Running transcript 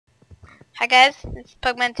Hi guys, this is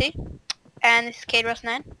Pugman2, and this is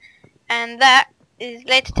KRoss9, and that is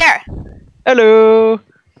laterterror. Hello.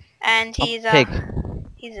 And he's pig.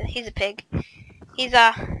 He's a pig. He's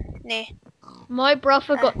new. My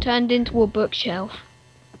brother got turned into a bookshelf.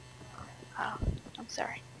 Oh, I'm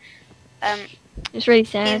sorry. It's really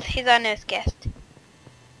sad. He's our newest guest.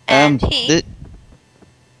 And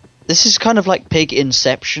This is kind of like pig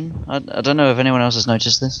inception. I don't know if anyone else has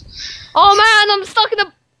noticed this. Oh man, I'm stuck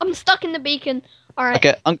in the beacon. All right.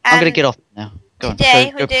 Okay, I'm gonna get off now. Go today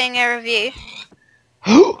on. we're doing a review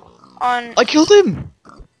on. I killed him.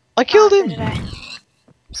 I killed him. So did I.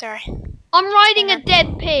 Sorry. I'm riding a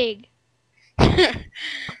dead pig.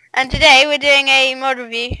 And today we're doing a mod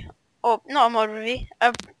review, or not a mod review, a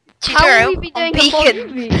How tutorial will we be on doing a mod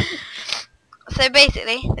beacons. review? So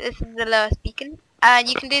basically, this is the lowest beacon.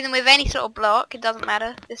 You can do them with any sort of block. It doesn't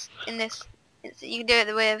matter. You can do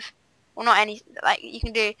it with, well, not any. Like you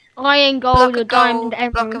can do Iron, gold, or diamond,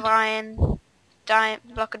 emerald. block of iron,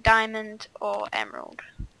 block of diamond, or emerald.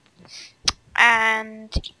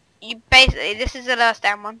 And you basically, this is the lowest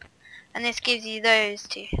down one, and this gives you those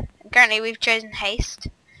two. And currently, we've chosen haste.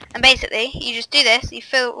 And basically, you just do this. You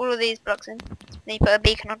fill all of these blocks in, then you put a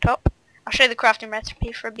beacon on top. I'll show you the crafting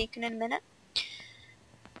recipe for a beacon in a minute.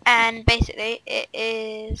 And basically it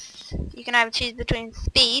is, you can either choose between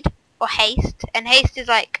speed or haste, and haste is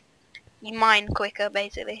like you mine quicker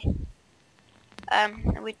basically.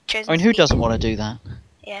 And we chose I mean, who doesn't want to do that?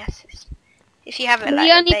 Yes, if you have it The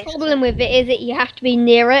like only problem with it is that you have to be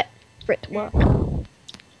near it for it to work.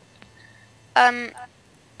 I'm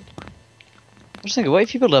just thinking, what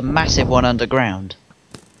if you build a massive one underground?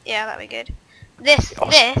 Yeah, that'd be good. This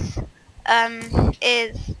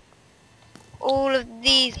is all of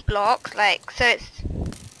these blocks, like, so it's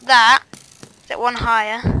that, it's one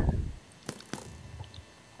higher.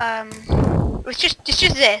 It's just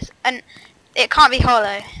this, and it can't be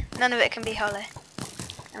hollow. None of it can be hollow.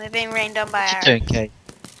 And we're being rained on by What arrows. you doing, Kate?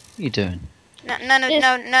 What are you doing?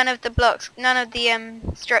 None of the blocks, none of the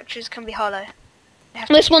structures can be hollow.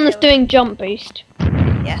 This one is doing jump boost.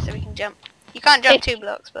 Yeah, so we can jump. You can't jump 2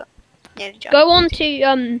 blocks, but yeah, jump. Go on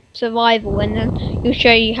to survival, and then you'll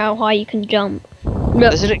show you how high you can jump.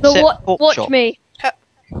 Look, Does it accept pork watch chop? me.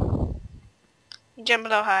 You jump a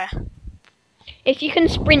little higher. If you can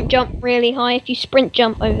sprint jump really high, if you sprint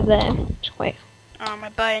jump over there, just wait. Oh, my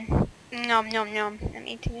bone. Nom nom nom. I'm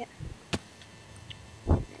eating it.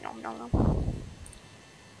 Nom nom nom.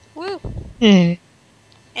 Woo.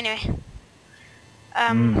 Anyway.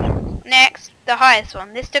 Next, the highest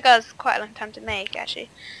one. This took us quite a long time to make, actually.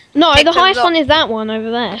 No, Takes the a highest lot. one is that one over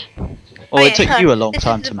there. Well, it yeah, took you a long this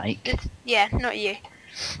time is to make. Yeah, not you.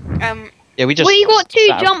 Yeah, we just. Well, you got 2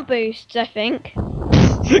 sat jump boosts, I think.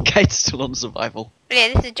 Kate's still on survival.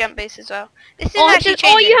 Yeah, this is jump boost as well. This is Oh, actually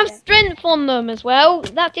you have changing. strength on them as well.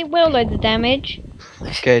 That did well loads of damage.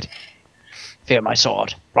 Good. Fear my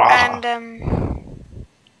sword. And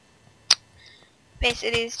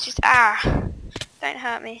basically it's just don't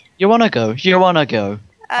hurt me. You wanna go? You wanna go?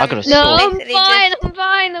 I got a No, sword. I'm Basically fine. just- I'm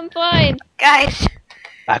fine. I'm fine. Guys,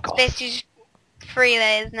 Back off. basically just 3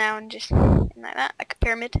 layers now and just like that, like a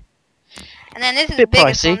pyramid. And then this is the Bit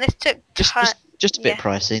biggest pricey. one. This took Just a bit yeah.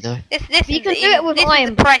 pricey though. This You is can do it with this iron.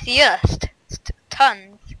 is the priciest. It's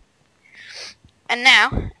tons. And now,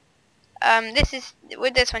 this is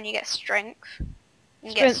with this one you get strength.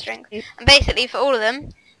 You get strength. And basically for all of them,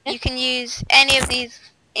 you can use any of these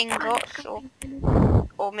ingots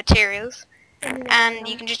or materials, and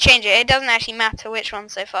you can just change it. It doesn't actually matter which one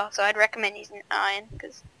so far. So I'd recommend using iron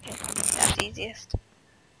because that's easiest.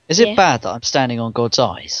 Is it Yeah. bad that I'm standing on God's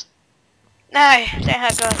eyes? No, don't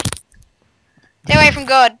hurt God. Stay away from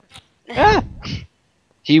God. Ah!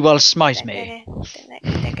 He will smite Don't go me.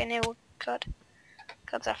 near- Don't go near God.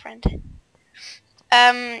 God's our friend.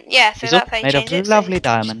 Yeah, so He's all that's how you made change of it. lovely So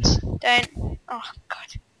diamonds. don't. Oh God.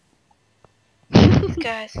 These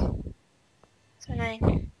guys. So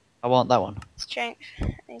annoying. I want that one. Strength.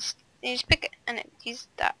 You just pick it and use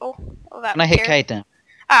that. All that. Can I hit material. Kate now?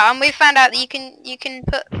 Oh, and we found out that you can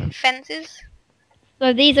put fences,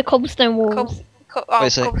 So these are cobblestone walls.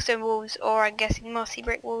 Wait, so- cobblestone walls, or I'm guessing mossy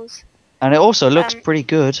brick walls. And it also looks Um, pretty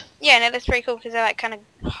good. Yeah, no, that's pretty cool because they're like kind of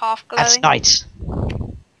half glowing That's nice.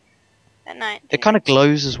 at night. It kind of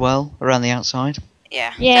glows as well around the outside.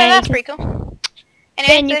 Yeah. Yeah, So you that's can- pretty cool. Ben,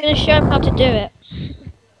 Anyway, you're gonna show them how to do it.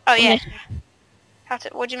 oh yeah. Okay. How to?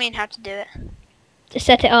 What do you mean how to do it? To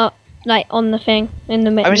set it up, like on the thing in the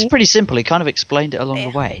I menu. mean, it's pretty simple. He kind of explained it along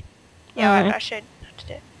Yeah. the way. Yeah, Alright. I showed how to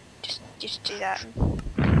do it. Just do that.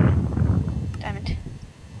 Diamond.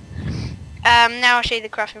 Now I'll show you the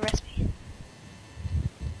crafting recipe.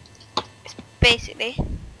 It's basically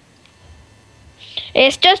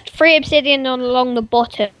It's just 3 obsidian along the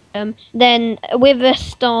bottom, then with a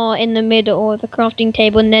star in the middle of the crafting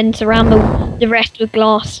table, and then surround the rest with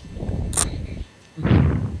glass.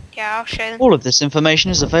 Yeah, I'll show them. All of this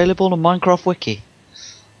information is available on Minecraft Wiki.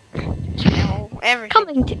 No, everything.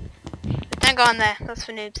 Coming to. Don't go on there. That's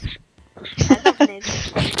for noobs. That's not for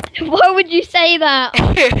noobs. Why would you say that?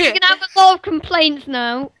 You're gonna have a lot of complaints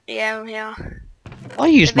now. Yeah, yeah. I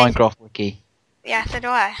use The basic- Minecraft Wiki. Yeah, so do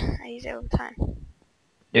I. I use it all the time.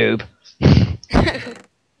 Noob.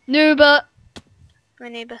 Noober. I'm a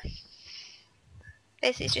noob.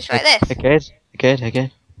 Basically, it's just like this.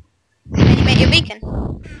 Okay. And then you make your beacon.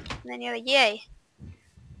 And then you're like, yay.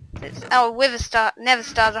 Oh, wither star. Nether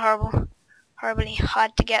stars are horribly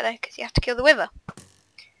hard to get though, because you have to kill the wither.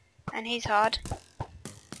 And he's hard.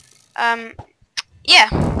 Yeah.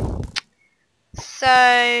 So,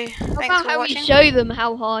 How thanks about for how we watching. show them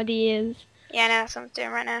how hard he is? Yeah, no, that's what I'm doing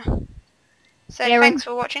right now. So, Aaron. thanks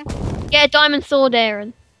for watching. Get a diamond sword,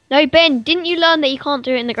 Aaron. No, Ben, didn't you learn that you can't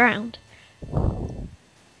do it in the ground?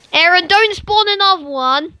 Aaron, don't spawn another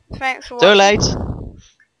one. Thanks for watching. Too late. Can't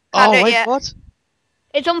Oh do it wait, yet. what?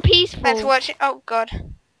 It's on peaceful. Thanks for watching. Oh, God.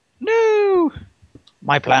 No.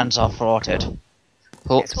 My plans are thwarted.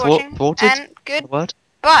 Thanks for watching. Thwarted? And Word?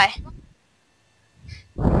 goodbye.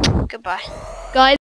 Goodbye. Guys.